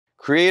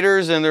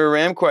Creators and their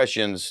RAM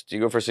questions. Do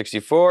you go for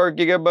 64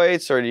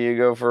 gigabytes or do you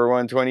go for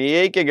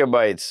 128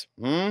 gigabytes?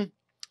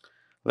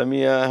 Let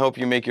me help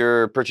you make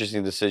your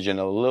purchasing decision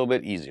a little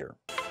bit easier.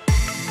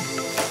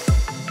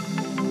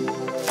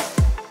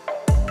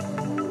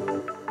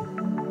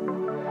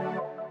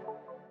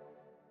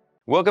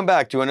 Welcome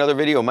back to another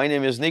video. My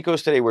name is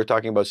Nikos. Today we're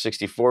talking about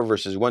 64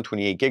 versus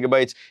 128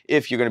 gigabytes.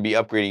 If you're going to be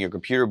upgrading your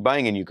computer,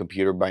 buying a new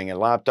computer, buying a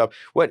laptop,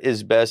 what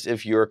is best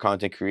if you're a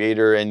content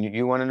creator and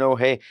you want to know,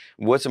 hey,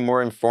 what's a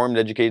more informed,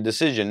 educated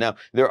decision? Now,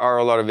 there are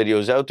a lot of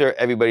videos out there.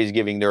 Everybody's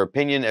giving their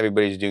opinion.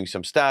 Everybody's doing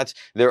some stats.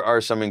 There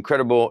are some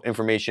incredible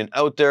information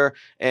out there.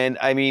 And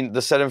I mean,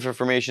 the set of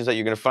information that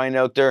you're going to find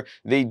out there,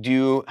 they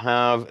do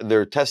have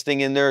their testing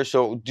in there.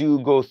 So do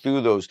go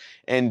through those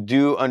and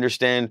do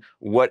understand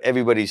what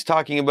everybody's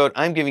talking about.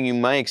 I'm giving you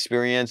my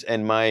experience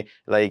and my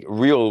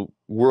real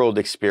world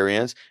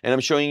experience, and I'm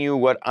showing you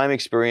what I'm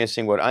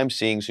experiencing, what I'm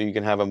seeing, so you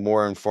can have a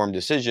more informed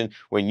decision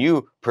when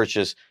you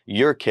purchase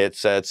your kit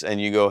sets and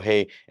you go,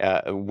 hey,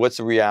 what's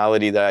the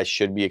reality that I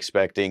should be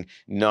expecting,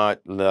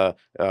 not the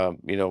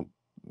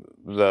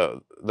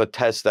the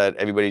tests that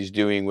everybody's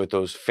doing with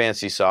those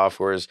fancy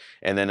softwares,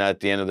 and then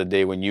at the end of the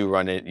day when you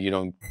run it, you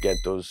don't get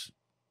those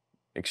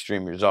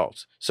extreme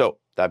results. So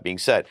that being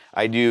said,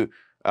 I do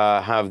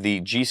have the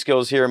G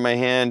Skills here in my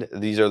hand.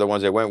 These are the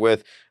ones I went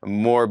with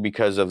more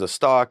because of the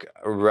stock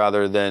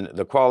rather than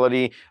the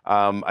quality.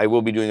 I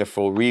will be doing a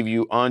full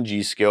review on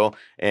G Skill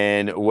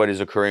and what is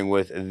occurring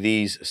with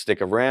these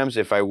stick of RAMs.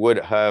 If I would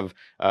have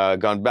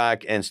gone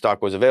back and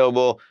stock was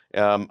available,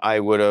 I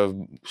would have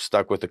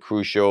stuck with the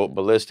Crucial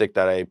Ballistic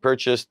that I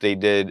purchased. They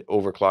did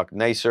overclock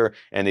nicer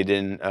and they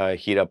didn't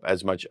heat up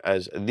as much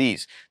as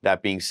these.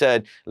 That being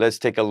said, let's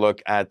take a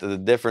look at the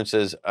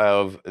differences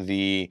of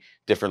the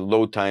different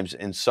load times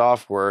in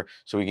software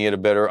so we can get a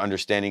better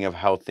understanding of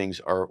how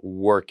things are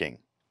working.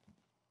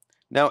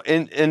 Now,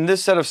 in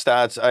this set of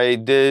stats, I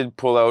did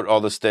pull out all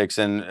the sticks,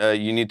 and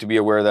you need to be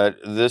aware that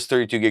this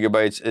 32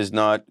 gigabytes is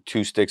not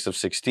two sticks of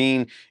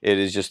 16. It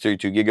is just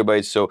 32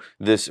 gigabytes, so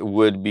this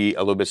would be a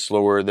little bit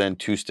slower than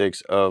two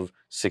sticks of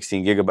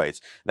 16 gigabytes.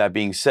 That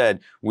being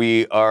said,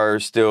 we are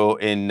still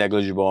in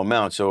negligible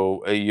amounts.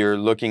 So you're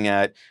looking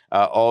at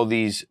all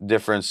these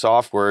different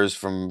softwares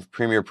from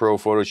Premiere Pro,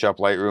 Photoshop,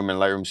 Lightroom, and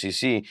Lightroom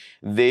CC.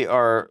 They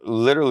are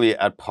literally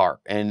at par,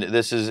 and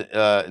this is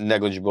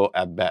negligible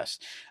at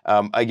best.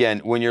 Again,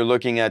 when you're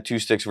looking at two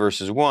sticks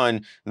versus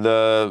one,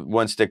 the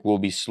one stick will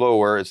be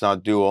slower. It's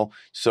not dual.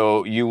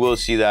 So you will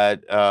see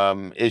that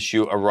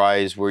issue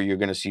arise where you're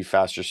going to see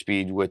faster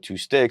speed with two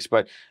sticks.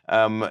 But,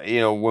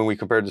 when we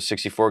compare the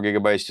 64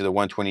 gigabytes to the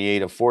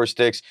 128 of four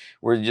sticks,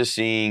 we're just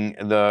seeing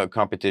the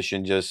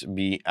competition just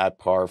be at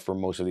par for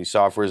most of these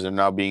softwares. They're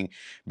now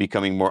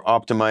becoming more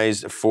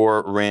optimized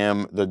for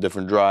RAM, the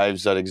different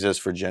drives that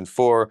exist for Gen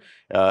 4,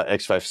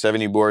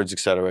 X570 boards,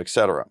 etc.,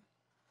 etc.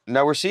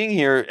 Now we're seeing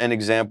here an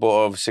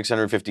example of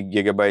 650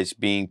 gigabytes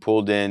being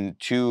pulled in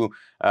to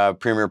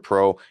Premiere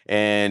Pro,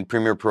 and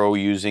Premiere Pro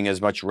using as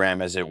much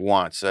RAM as it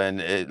wants.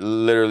 And it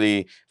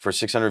literally, for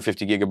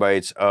 650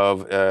 gigabytes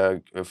of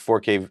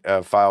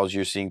 4K files,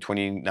 you're seeing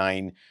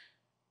 29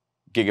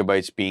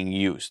 gigabytes being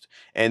used.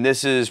 And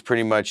this is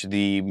pretty much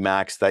the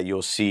max that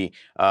you'll see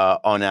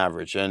on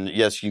average. And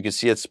yes, you can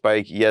see it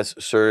spike. Yes,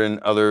 certain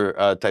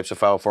other types of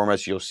file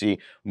formats, you'll see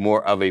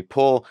more of a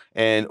pull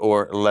and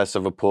or less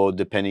of a pull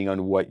depending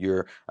on what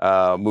you're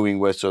moving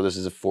with. So this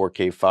is a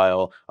 4K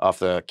file off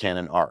the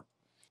Canon R.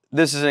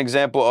 This is an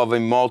example of a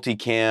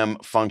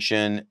multicam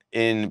function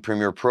in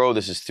Premiere Pro.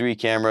 This is 3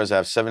 cameras. I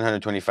have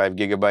 725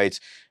 gigabytes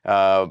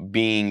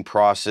being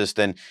processed,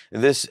 and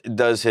this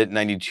does hit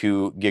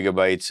 92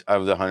 gigabytes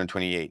of the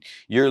 128.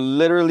 You're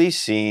literally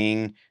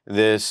seeing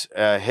this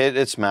hit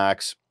its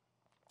max.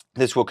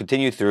 This will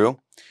continue through,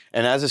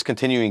 and as it's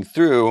continuing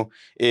through,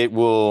 it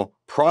will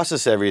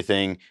process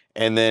everything,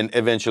 and then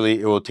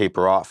eventually it will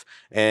taper off.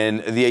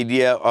 And the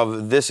idea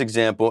of this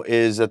example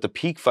is that the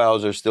peak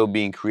files are still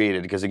being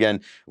created, because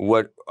again,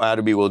 what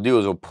Adobe will do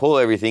is it'll pull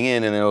everything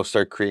in and then it'll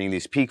start creating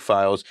these peak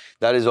files.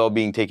 That is all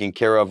being taken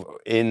care of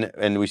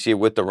and we see it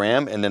with the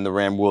RAM, and then the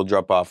RAM will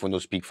drop off when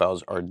those peak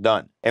files are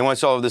done. And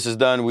once all of this is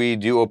done, we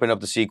do open up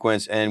the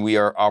sequence and we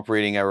are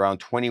operating at around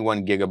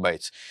 21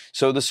 gigabytes.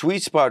 So the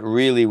sweet spot,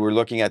 really, we're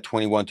looking at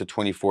 21 to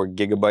 24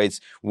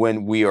 gigabytes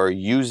when we are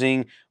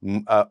using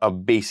a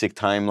basic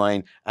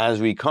timeline.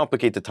 As we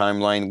complicate the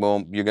timeline,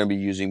 well, you're going to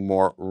be using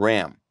more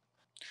RAM.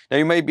 Now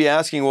you might be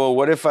asking, well,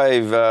 what if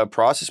I've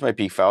processed my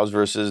peak files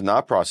versus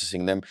not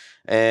processing them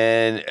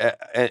and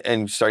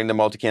starting the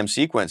multicam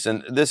sequence?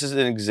 And this is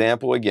an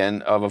example,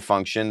 again, of a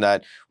function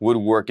that would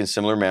work in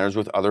similar manners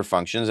with other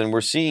functions. And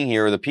we're seeing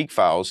here the peak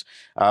files,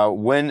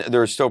 when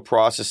they're still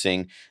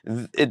processing,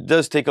 it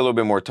does take a little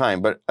bit more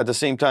time, but at the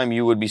same time,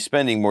 you would be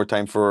spending more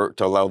time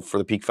to allow for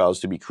the peak files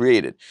to be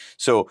created.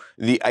 So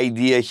the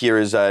idea here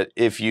is that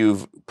if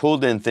you've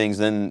pulled in things,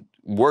 then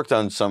worked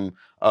on some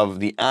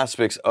of the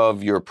aspects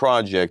of your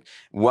project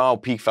while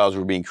peak files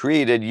were being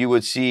created, you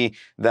would see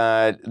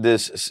that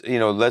this,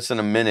 less than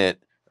a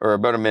minute or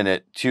about a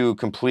minute to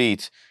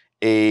complete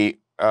a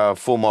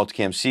full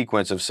multicam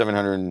sequence of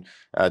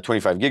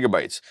 725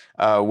 gigabytes.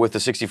 With the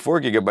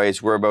 64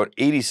 gigabytes, we're about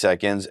 80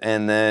 seconds,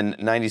 and then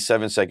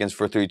 97 seconds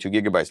for 32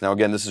 gigabytes. Now,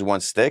 again, this is one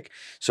stick,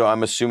 so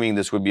I'm assuming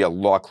this would be a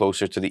lot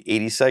closer to the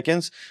 80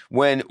 seconds.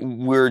 When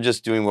we're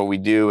just doing what we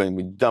do and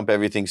we dump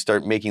everything,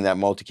 start making that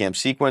multicam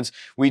sequence,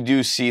 we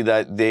do see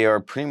that they are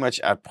pretty much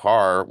at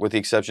par, with the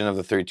exception of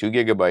the 32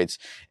 gigabytes.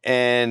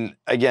 And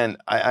again,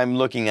 I'm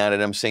looking at it,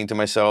 I'm saying to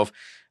myself,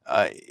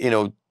 you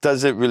know,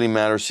 does it really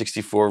matter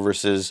 64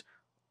 versus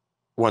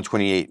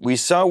 128? We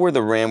saw where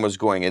the RAM was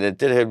going, and it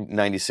did have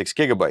 96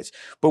 gigabytes.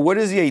 But what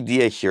is the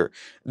idea here?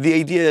 The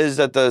idea is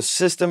that the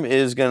system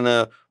is going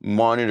to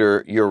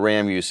monitor your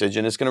RAM usage,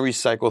 and it's going to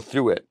recycle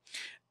through it.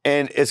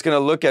 And it's going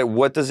to look at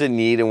what does it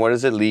need and what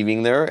is it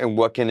leaving there, and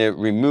what can it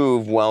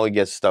remove while it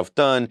gets stuff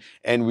done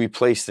and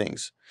replace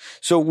things.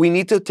 So we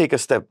need to take a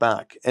step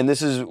back, and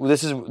this is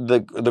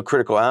the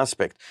critical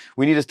aspect.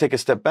 We need to take a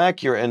step back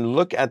here and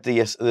look at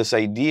this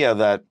idea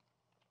that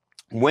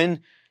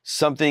when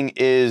something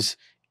is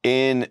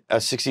in a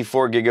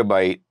 64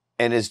 gigabyte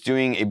and is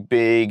doing a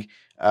big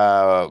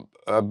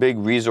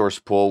resource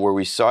pool where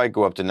we saw it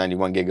go up to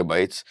 91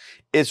 gigabytes,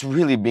 it's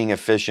really being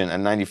efficient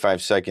at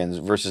 95 seconds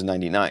versus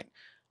 99.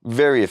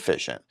 Very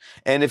efficient.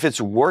 And if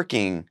it's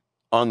working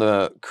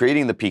on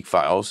creating the peak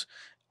files,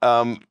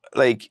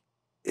 like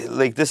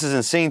this is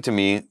insane to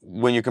me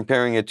when you're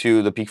comparing it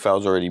to the peak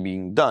files already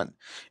being done.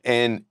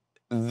 And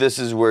this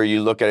is where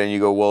you look at it and you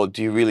go, well,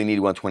 do you really need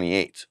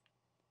 128?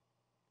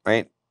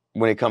 Right?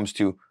 When it comes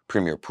to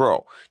Premiere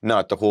Pro,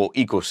 not the whole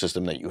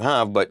ecosystem that you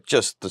have, but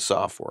just the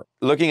software.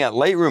 Looking at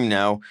Lightroom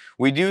now,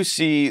 we do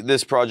see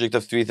this project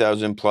of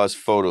 3,000 plus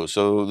photos.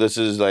 So this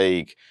is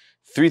like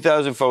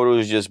 3,000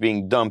 photos just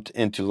being dumped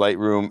into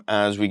Lightroom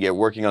as we get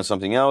working on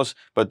something else,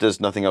 but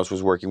nothing else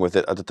was working with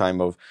it at the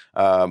time of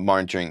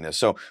monitoring this.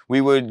 So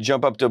we would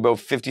jump up to about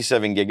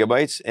 57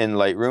 gigabytes in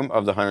Lightroom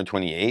of the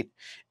 128,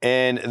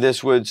 and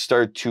this would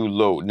start to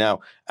load. Now,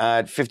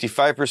 at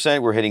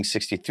 55%, we're hitting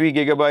 63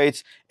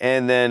 gigabytes,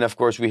 and then, of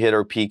course, we hit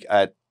our peak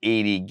at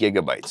 80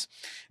 gigabytes.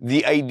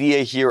 The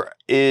idea here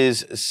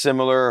is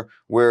similar,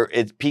 where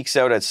it peaks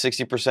out at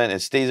 60%, it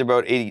stays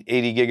about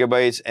 80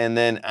 gigabytes, and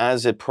then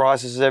as it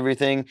processes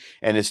everything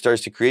and it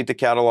starts to create the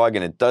catalog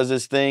and it does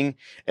this thing,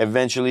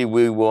 eventually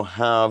we will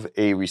have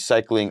a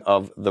recycling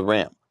of the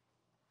RAM.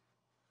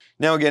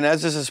 Now again,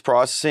 as this is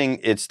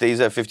processing, it stays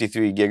at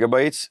 53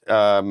 gigabytes.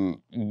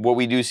 What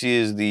we do see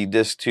is the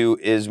disk 2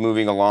 is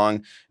moving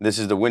along. This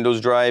is the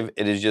Windows drive.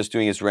 It is just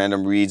doing its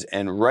random reads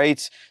and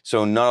writes,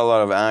 so not a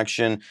lot of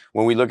action.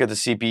 When we look at the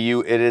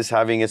CPU, it is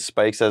having its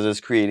spikes as it's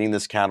creating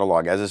this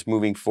catalog, as it's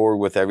moving forward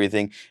with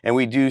everything. And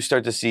we do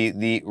start to see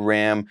the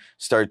RAM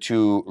start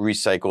to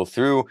recycle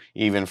through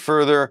even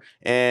further.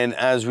 And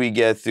as we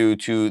get through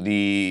to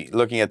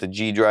looking at the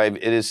G drive,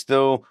 it is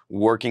still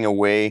working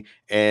away.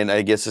 And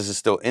I guess this is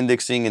still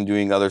indexing and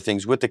doing other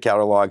things with the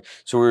catalog.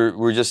 So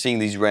we're just seeing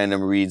these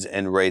random reads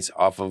and writes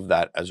off of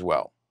that as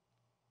well.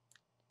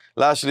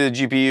 Lastly,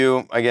 the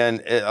GPU,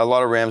 again, a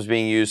lot of RAMs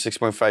being used,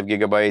 6.5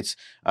 gigabytes,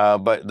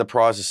 but the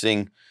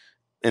processing,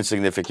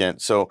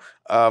 insignificant. So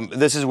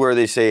this is where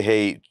they say,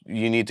 hey,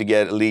 you need to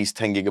get at least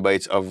 10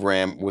 gigabytes of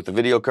RAM with the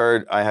video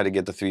card. I had to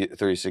get the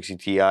 3060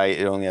 Ti.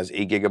 It only has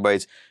 8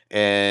 gigabytes.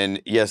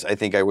 And yes, I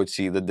think I would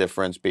see the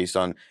difference based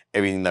on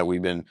everything that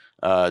we've been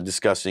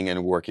discussing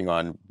and working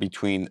on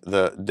between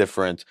the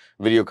different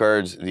video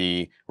cards,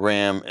 the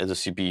RAM, and the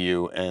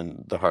CPU,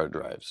 and the hard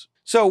drives.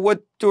 So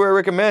what do I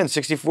recommend?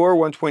 64,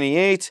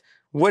 128?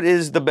 What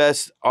is the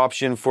best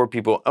option for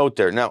people out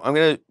there? Now, I'm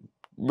going to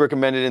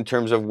recommend it in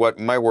terms of what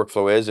my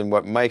workflow is and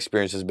what my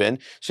experience has been,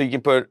 so you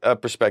can put a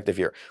perspective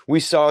here. We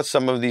saw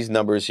some of these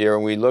numbers here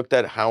and we looked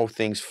at how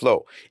things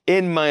flow.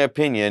 In my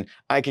opinion,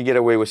 I could get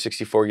away with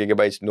 64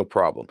 gigabytes, no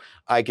problem.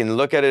 I can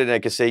look at it and I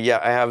can say, yeah,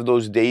 I have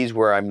those days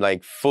where I'm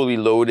like fully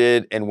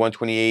loaded and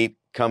 128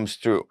 comes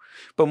through.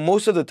 But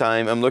most of the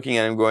time I'm looking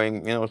at it and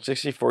going,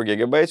 64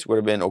 gigabytes would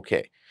have been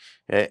okay.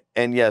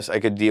 And yes, I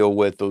could deal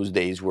with those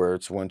days where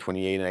it's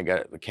 128 and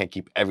I can't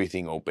keep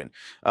everything open.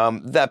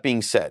 That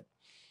being said,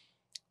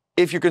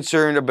 if you're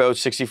concerned about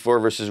 64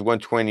 versus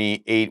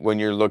 128 when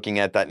you're looking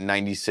at that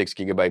 96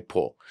 gigabyte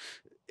pull,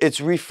 it's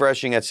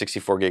refreshing at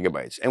 64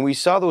 gigabytes. And we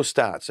saw those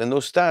stats, and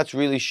those stats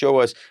really show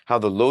us how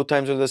the load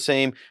times are the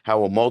same,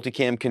 how a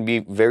multicam can be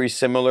very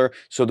similar.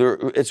 So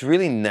it's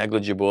really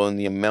negligible in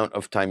the amount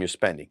of time you're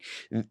spending.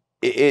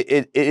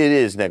 It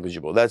is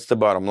negligible. That's the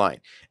bottom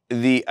line.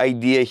 The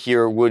idea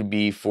here would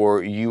be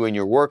for you and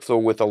your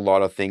workflow with a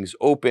lot of things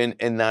open,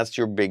 and that's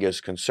your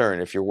biggest concern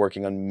if you're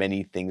working on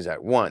many things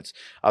at once.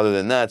 Other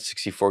than that,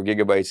 64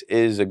 gigabytes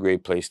is a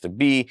great place to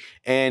be.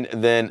 And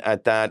then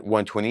at that,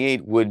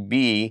 128 would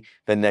be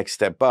the next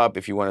step up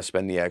if you want to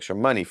spend the extra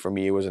money. For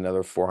me, it was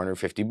another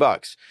 450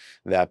 bucks.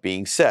 That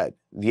being said,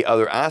 the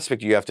other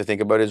aspect you have to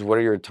think about is, what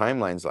are your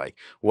timelines like?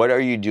 What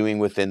are you doing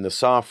within the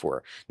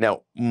software?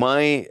 Now,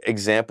 my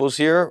examples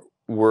here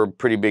were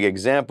pretty big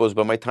examples,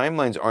 but my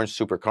timelines aren't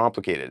super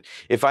complicated.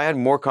 If I had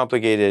more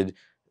complicated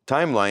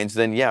timelines,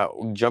 then yeah,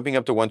 jumping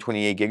up to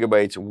 128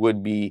 gigabytes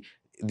would be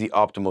the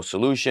optimal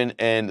solution.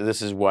 And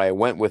this is why I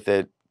went with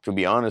it, to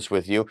be honest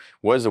with you,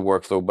 was the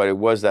workflow, but it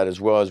was that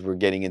as well, as we're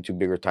getting into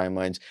bigger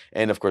timelines.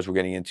 And of course, we're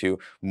getting into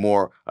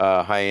more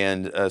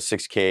high-end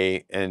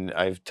 6K, and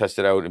I've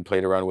tested out and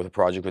played around with a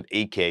project with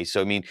 8K.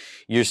 So, I mean,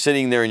 you're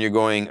sitting there and you're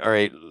going, all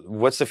right,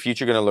 what's the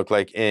future going to look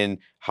like, in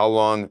how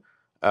long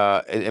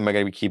am I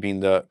going to be keeping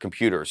the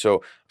computer?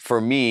 So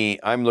for me,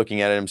 I'm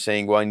looking at it, I'm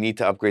saying, well, I need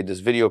to upgrade this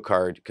video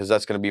card, because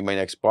that's going to be my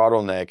next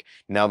bottleneck.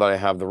 Now that I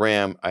have the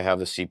RAM, I have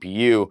the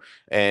CPU,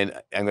 and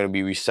I'm going to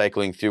be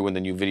recycling through when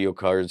the new video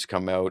cards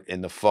come out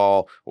in the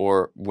fall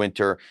or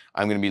winter.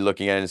 I'm going to be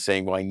looking at it and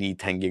saying, well, I need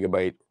 10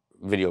 gigabyte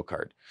video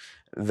card.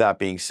 That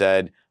being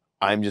said,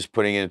 I'm just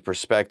putting it in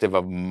perspective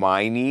of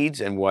my needs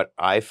and what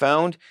I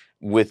found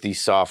with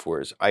these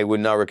softwares. I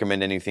would not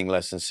recommend anything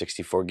less than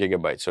 64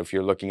 gigabytes. So if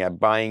you're looking at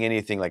buying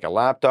anything like a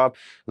laptop,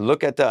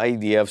 look at the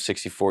idea of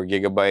 64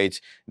 gigabytes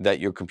that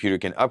your computer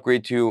can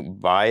upgrade to.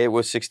 Buy it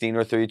with 16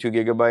 or 32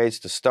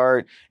 gigabytes to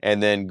start,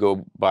 and then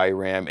go buy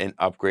RAM and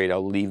upgrade.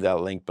 I'll leave that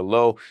link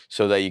below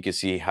so that you can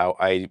see how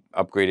I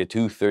upgraded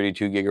to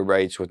 32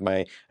 gigabytes with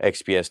my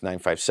XPS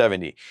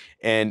 9570.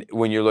 And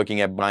when you're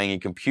looking at buying a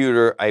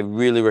computer, I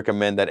really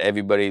recommend that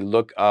everybody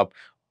look up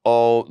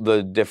all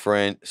the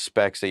different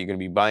specs that you're going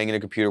to be buying in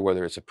a computer,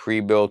 whether it's a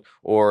pre-built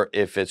or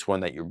if it's one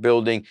that you're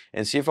building,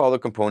 and see if all the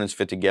components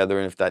fit together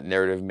and if that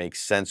narrative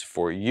makes sense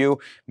for you.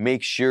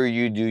 Make sure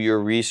you do your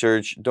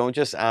research. Don't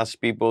just ask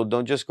people.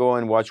 Don't just go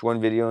and watch one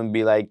video and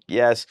be like,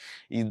 yes,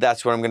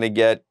 that's what I'm going to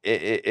get.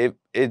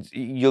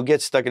 You'll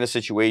get stuck in a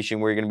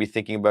situation where you're going to be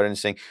thinking about it and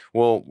saying,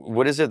 well,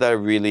 what is it that I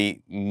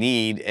really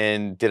need,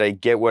 and did I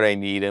get what I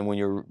need? And when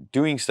you're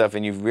doing stuff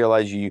and you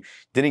realize you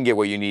didn't get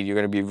what you need, you're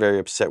going to be very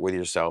upset with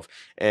yourself.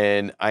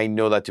 And I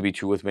know that to be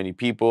true with many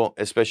people,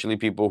 especially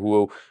people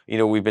who,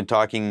 we've been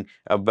talking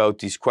about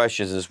these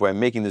questions. This is why I'm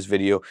making this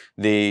video.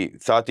 They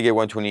thought to get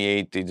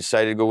 128. They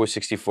decided to go with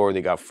 64.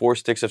 They got 4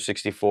 sticks of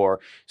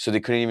 64. So they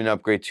couldn't even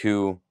upgrade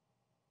to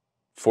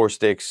 4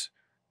 sticks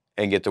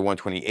and get to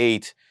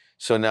 128.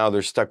 So now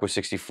they're stuck with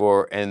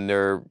 64, and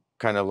they're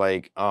kind of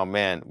like, oh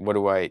man, what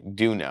do I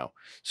do now?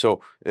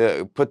 So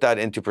put that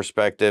into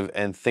perspective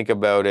and think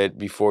about it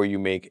before you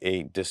make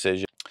a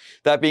decision.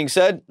 That being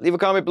said, leave a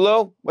comment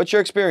below. What's your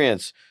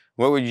experience?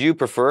 What would you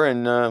prefer?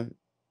 And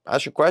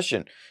ask your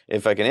question.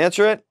 If I can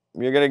answer it,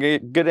 you're going to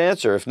get a good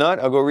answer. If not,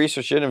 I'll go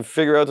research it and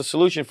figure out the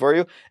solution for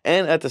you.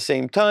 And at the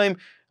same time,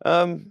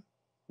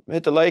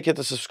 hit the like, hit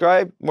the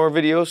subscribe. More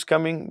videos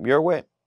coming your way.